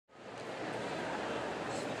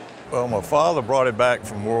Well, my father brought it back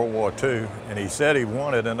from World War II, and he said he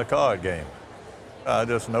won it in the card game. I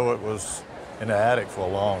just know it was in the attic for a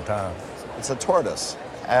long time. It's a tortoise,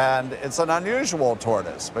 and it's an unusual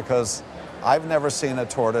tortoise because I've never seen a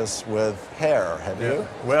tortoise with hair. Have you?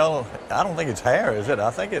 Well, I don't think it's hair, is it? I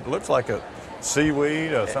think it looks like a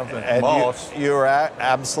seaweed or something, And moss. You're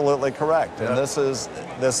absolutely correct. And this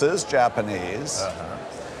is Japanese,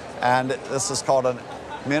 and this is called a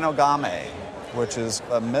minogame, which is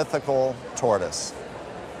a mythical tortoise.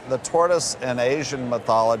 The tortoise in Asian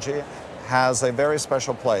mythology has a very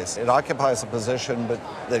special place. It occupies a position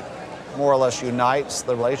that more or less unites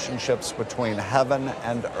the relationships between heaven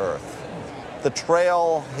and earth. The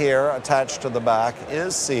trail here attached to the back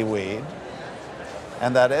is seaweed,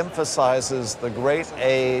 and that emphasizes the great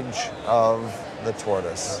age of the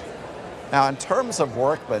tortoise. Now, in terms of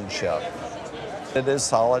workmanship, it is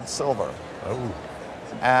solid silver. Oh.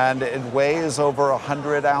 And it weighs over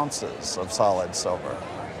 100 ounces of solid silver.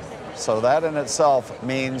 So that in itself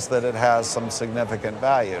means that it has some significant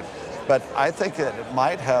value. But I think that it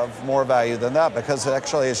might have more value than that because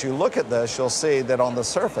actually as you look at this, you'll see that on the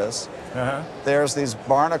surface, there's these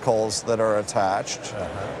barnacles that are attached,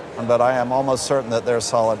 but I am almost certain that they're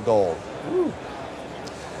solid gold. Ooh.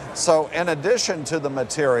 So in addition to the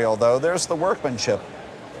material though, there's the workmanship.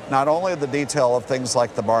 Not only the detail of things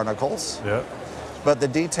like the barnacles, but the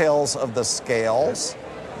details of the scales,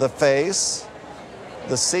 the face,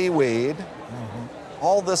 the seaweed.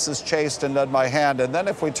 All this is chased and done by hand. And then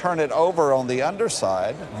if we turn it over on the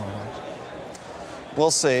underside,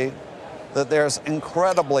 we'll see that there's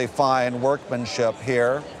incredibly fine workmanship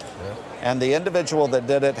here. And the individual that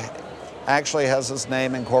did it actually has his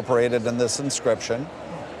name incorporated in this inscription,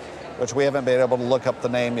 which we haven't been able to look up the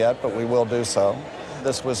name yet, but we will do so.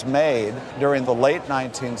 This was made during the late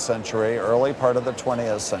 19th century, early part of the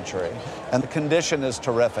 20th century, and the condition is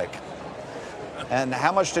terrific. And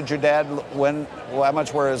how much did your dad win? How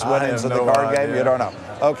much were his winnings in the card game? You don't know.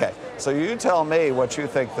 Okay, so you tell me what you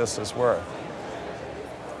think this is worth.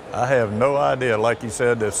 I have no idea. Like you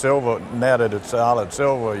said, the silver netted, it's solid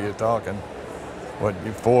silver. You're talking, what,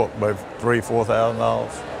 about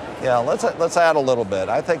 $3,000–4,000? Yeah, let's add a little bit.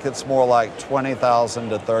 I think it's more like $20,000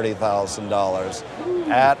 to $30,000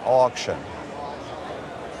 at auction.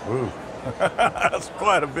 Ooh, that's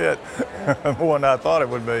quite a bit more than I thought it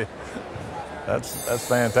would be. That's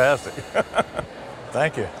fantastic.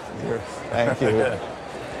 Thank you. Thank you.